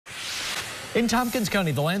In Tomkins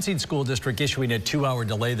County, the Lansing School District issuing a 2-hour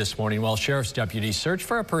delay this morning while sheriff's deputies search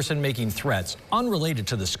for a person making threats unrelated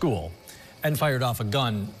to the school and fired off a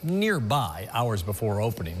gun nearby hours before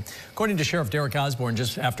opening. According to Sheriff Derek Osborne,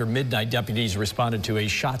 just after midnight, deputies responded to a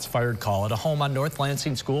shots fired call at a home on North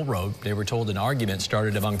Lansing School Road. They were told an argument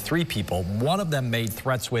started among 3 people. One of them made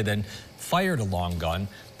threats with and fired a long gun.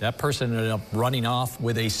 That person ended up running off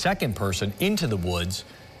with a second person into the woods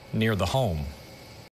near the home.